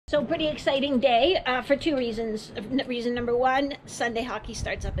So pretty exciting day for two reasons. Reason number one, Sunday hockey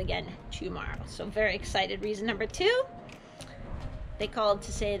starts up again tomorrow. So very excited. Reason number two, they called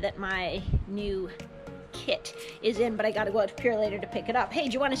to say that my new kit is in, but I gotta go out to Pure later to pick it up. Hey,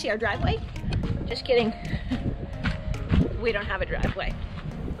 do you want to see our driveway? Just kidding. We don't have a driveway.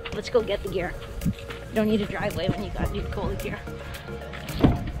 Let's go get the gear. You don't need a driveway when you got new goalie gear.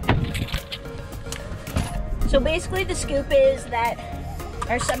 So basically the scoop is that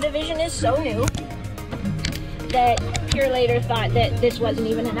our subdivision is so new that Pure later thought that this wasn't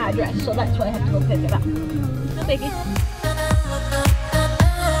even an address, so that's why I have to go pick it up. No biggie.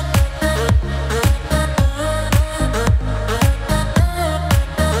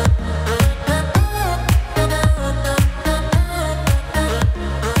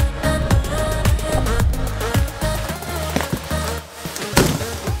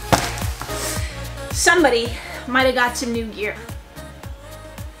 Somebody might have got some new gear.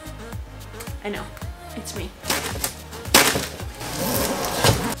 I know, it's me.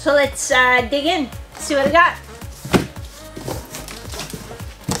 So let's dig in, see what I got.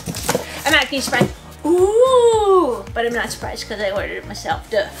 I'm actually surprised. Ooh, but I'm not surprised because I ordered it myself.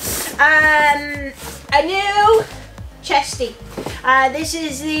 Duh. A new chesty. This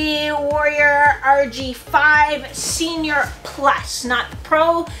is the Warrior RG5 Senior Plus, not the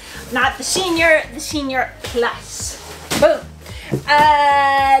Pro, not the Senior Plus. Boom.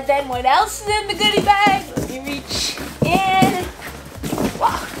 Then what else is in the goodie bag? Let me reach in.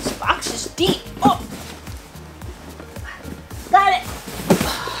 Wow, this box is deep. Oh, got it.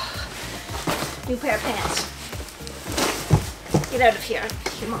 New pair of pants. Get out of here,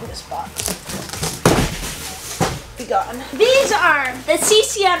 humongous box. Be gone. These are the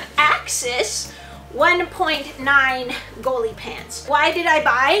CCM Axis 1.9 goalie pants. Why did I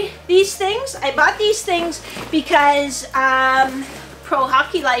buy these things? I bought these things because Pro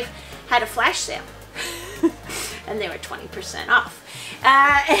Hockey Life had a flash sale and they were 20% off.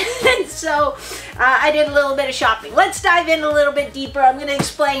 And so I did a little bit of shopping. Let's dive in a little bit deeper. I'm going to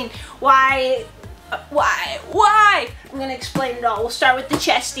explain why. I'm going to explain it all. We'll start with the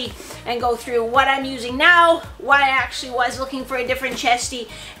chesty and go through what I'm using now, why I actually was looking for a different chesty,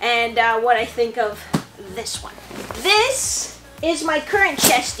 and what I think of this one. This is my current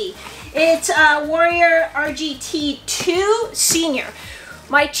chesty. It's a Warrior RGT2 Senior.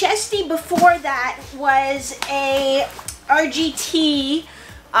 My chesty before that was a RGT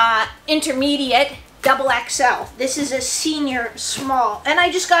Intermediate Double XL. This is a Senior Small, and I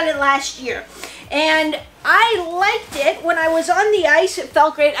just got it last year. And I liked it. When I was on the ice, it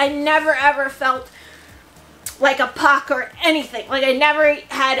felt great. I never ever felt like a puck or anything. Like I never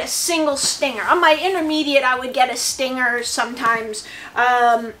had a single stinger. On my intermediate, I would get a stinger sometimes.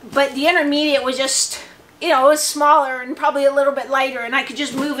 But the intermediate was just, you know, it was smaller and probably a little bit lighter, and I could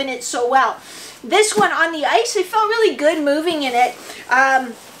just move in it so well. This one on the ice, I felt really good moving in it.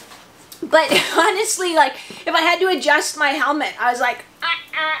 But honestly, like, if I had to adjust my helmet, I was like,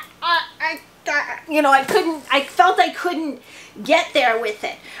 you know, I felt I couldn't get there with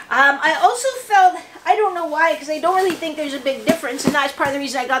it. I also felt, I don't know why, because I don't really think there's a big difference, and that's part of the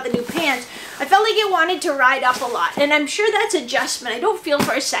reason I got the new pants. I felt like it wanted to ride up a lot, and I'm sure that's adjustment. I don't feel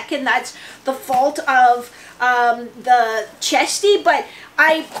for a second that's the fault of the chesty, but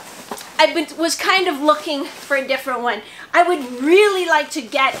I was kind of looking for a different one. I would really like to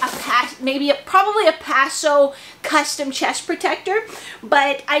get probably a Paso custom chest protector,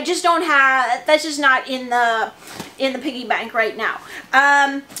 but I just don't have, that's just not in the piggy bank right now.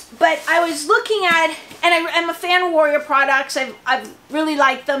 But I was looking at, and I'm a fan of Warrior products. I've really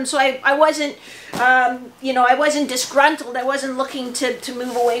liked them, so I wasn't, you know, I wasn't disgruntled. I wasn't looking to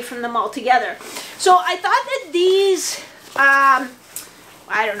move away from them altogether. So I thought that these,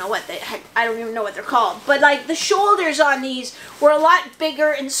 I don't even know what they're called, but like the shoulders on these were a lot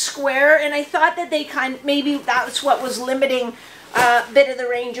bigger and square, and I thought that they maybe that's what was limiting a bit of the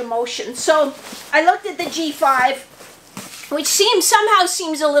range of motion. So I looked at the G5, which somehow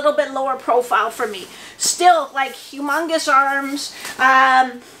seems a little bit lower profile for me. Still, like, humongous arms.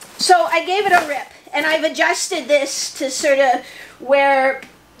 So I gave it a rip, and I've adjusted this to sort of where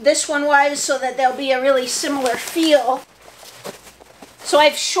this one was so that there'll be a really similar feel. So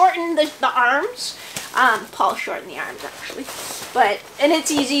I've shortened the arms. Paul shortened the arms actually, and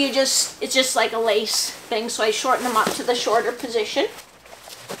it's easy. It's just like a lace thing. So I shorten them up to the shorter position,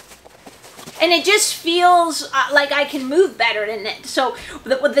 and it just feels like I can move better in it. So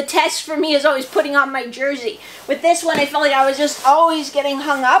the test for me is always putting on my jersey. With this one, I felt like I was just always getting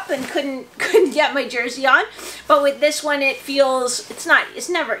hung up and couldn't get my jersey on. But with this one, it feels, it's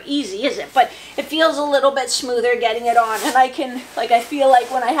never easy, is it? But it feels a little bit smoother getting it on, and I can, like, I feel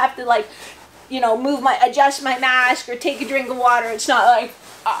like when I have to, like, you know, adjust my mask or take a drink of water, it's not like,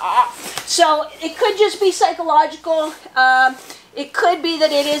 So it could just be psychological. It could be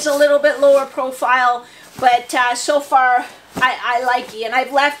that it is a little bit lower profile, but so far I like it. And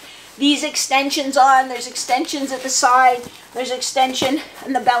I've left these extensions on. There's extensions at the side. There's extension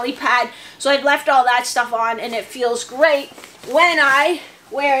in the belly pad. So I've left all that stuff on, and it feels great when I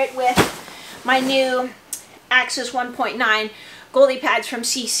wear it with my new Axis 1.9 goalie pads from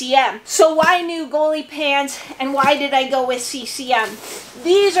CCM. So why new goalie pants, and why did I go with CCM?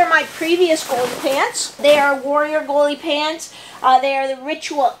 These are my previous goalie pants. They are Warrior goalie pants. They are the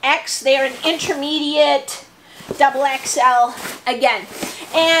Ritual X. They are an intermediate double XL again.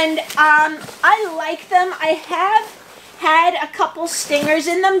 And I like them. I have had a couple stingers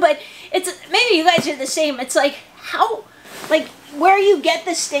in them, but it's, maybe you guys are the same. It's like, how, like, where you get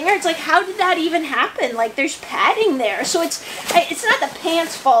the stinger, it's like, how did that even happen? Like, there's padding there. So it's not the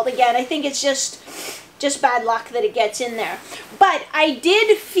pants' fault again. I think it's just bad luck that it gets in there. But I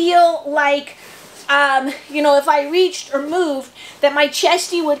did feel like, you know, if I reached or moved, that my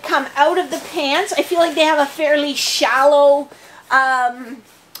chesty would come out of the pants. I feel like they have a fairly shallow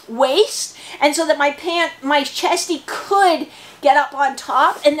waist, and so that my chesty could get up on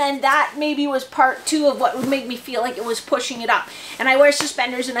top, and then that maybe was part two of what would make me feel like it was pushing it up. And I wear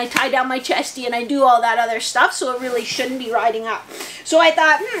suspenders, and I tie down my chesty, and I do all that other stuff, so it really shouldn't be riding up. So I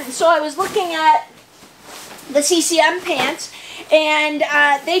thought, so I was looking at the CCM pants, and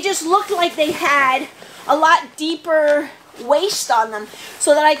they just looked like they had a lot deeper waist on them,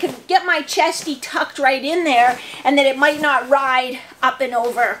 so that I could get my chesty tucked right in there, and that it might not ride up and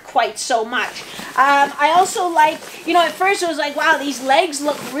over quite so much. I also like, you know, at first it was like, wow, these legs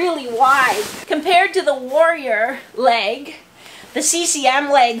look really wide. Compared to the Warrior leg, the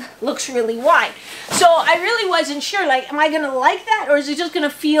CCM leg looks really wide. So I really wasn't sure, like, am I going to like that, or is it just going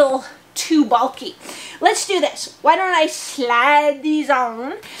to feel too bulky? Let's do this. Why don't I slide these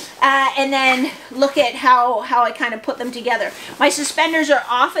on and then look at how I kind of put them together. My suspenders are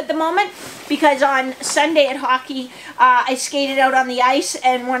off at the moment because on Sunday at hockey, I skated out on the ice,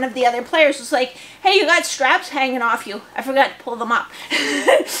 and one of the other players was like, hey, you got straps hanging off you. I forgot to pull them up.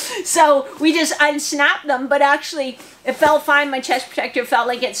 So we just unsnapped them, but actually it felt fine. My chest protector felt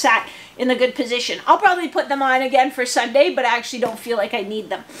like it sat in a good position. I'll probably put them on again for Sunday, but I actually don't feel like I need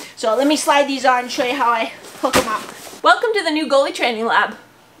them. So let me slide these on and show you how I hook them up. Welcome to the new goalie training lab,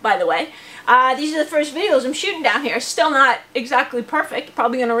 by the way. These are the first videos I'm shooting down here. Still not exactly perfect.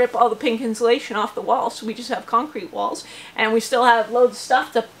 Probably going to rip all the pink insulation off the walls, so we just have concrete walls. And we still have loads of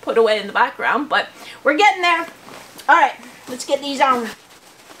stuff to put away in the background, but we're getting there. Alright, let's get these on.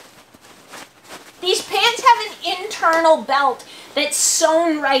 These pants have an internal belt that's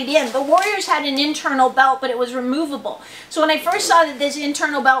sewn right in. The Warriors had an internal belt, but it was removable. So when I first saw that this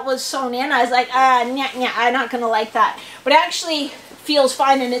internal belt was sewn in, I was like, nah, I'm not going to like that. But it actually feels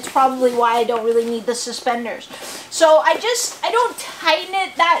fine, and it's probably why I don't really need the suspenders. So I don't tighten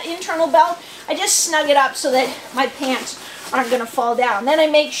it, that internal belt. I just snug it up so that my pants aren't going to fall down. Then I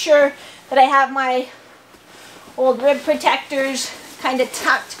make sure that I have my old rib protectors kind of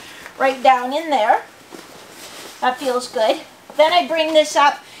tucked right down in there. That feels good. Then I bring this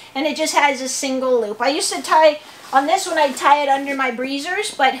up, and it just has a single loop. I used to tie, on this one I'd tie it under my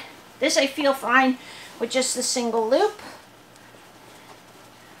breezers, but this I feel fine with just the single loop.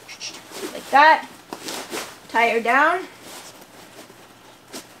 Like that. Tie her down.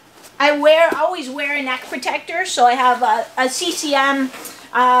 I always wear a neck protector, so I have a CCM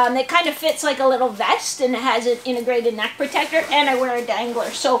that kind of fits like a little vest, and it has an integrated neck protector, and I wear a dangler.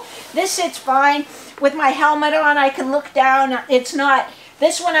 So this sits fine. With my helmet on, I can look down. It's not,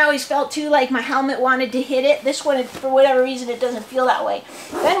 this one I always felt too like my helmet wanted to hit it. This one, for whatever reason, it doesn't feel that way.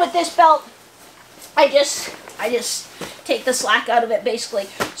 Then with this belt, I just take the slack out of it, basically.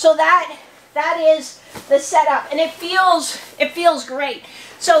 So that is the setup, and it feels great.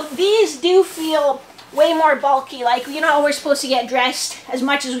 So these do feel way more bulky. Like, you know, we're supposed to get dressed as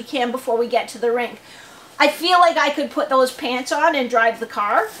much as we can before we get to the rink. I feel like I could put those pants on and drive the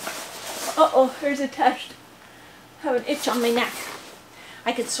car. Uh-oh, there's a test. I have an itch on my neck.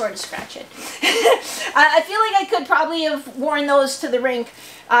 I could sort of scratch it. I feel like I could probably have worn those to the rink,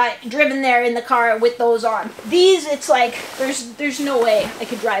 driven there in the car with those on. These, it's like, there's no way I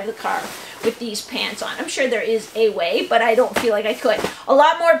could drive the car with these pants on. I'm sure there is a way, but I don't feel like I could. A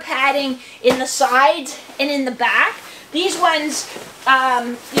lot more padding in the sides and in the back. These ones,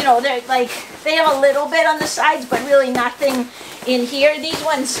 you know, they're like, they have a little bit on the sides, but really nothing in here. These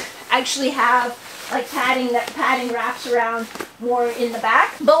ones actually have like padding, that padding wraps around more in the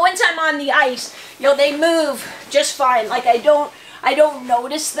back. But once I'm on the ice, you know, they move just fine. Like I don't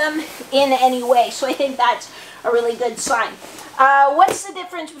notice them in any way. So I think that's a really good sign. What's the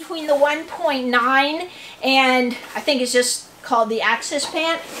difference between the 1.9 and I think it's just called the Axis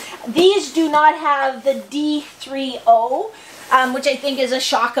pant? These do not have the D30, which I think is a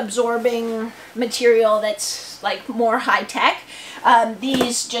shock absorbing material that's like more high tech.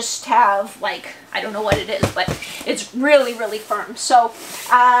 These just have like, I don't know what it is, but it's really, really firm. So,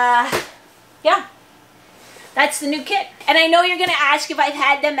 yeah. That's the new kit. And I know you're going to ask if I've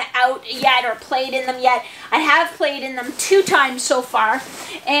had them out yet or played in them yet. I have played in them 2 times so far,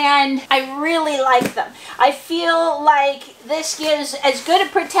 and I really like them. I feel like this gives as good a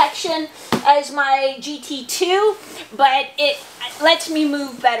protection as my GT2, but it lets me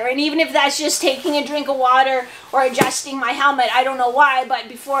move better. And even if that's just taking a drink of water or adjusting my helmet, I don't know why, but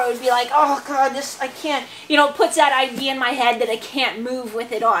before it would be like, oh God, this, I can't, you know, it puts that idea in my head that I can't move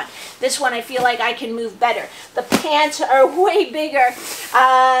with it on. This one, I feel like I can move better. The pants are way bigger,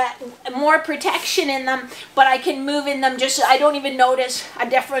 more protection in them, but I can move in them just, I don't even notice a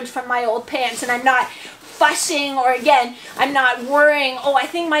difference from my old pants, and I'm not fussing, or again, I'm not worrying, oh, I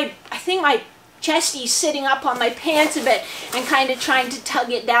think my chestie's sitting up on my pants a bit and kind of trying to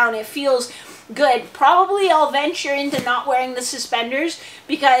tug it down. It feels good. Probably I'll venture into not wearing the suspenders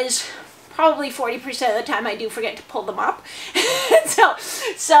because probably 40% of the time I do forget to pull them up.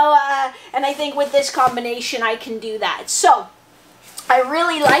 And I think with this combination I can do that. So I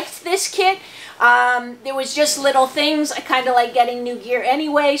really liked this kit. There was just little things. I kind of like getting new gear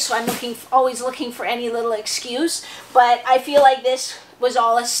anyway, so I'm always looking for any little excuse. But I feel like this was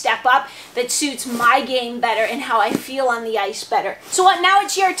all a step up that suits my game better and how I feel on the ice better. So now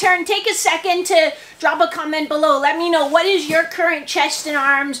it's your turn. Take a second to drop a comment below. Let me know, what is your current chest and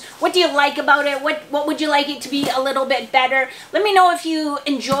arms? What do you like about it? What would you like it to be a little bit better? Let me know if you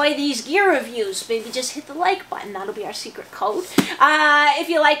enjoy these gear reviews. Maybe just hit the like button. That'll be our secret code. If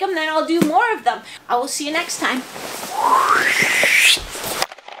you like them, then I'll do more of them. I will see you next time.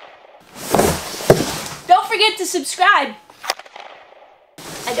 Don't forget to subscribe.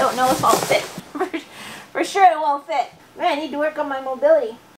 I don't know if I'll fit. For sure it won't fit. Man, I need to work on my mobility.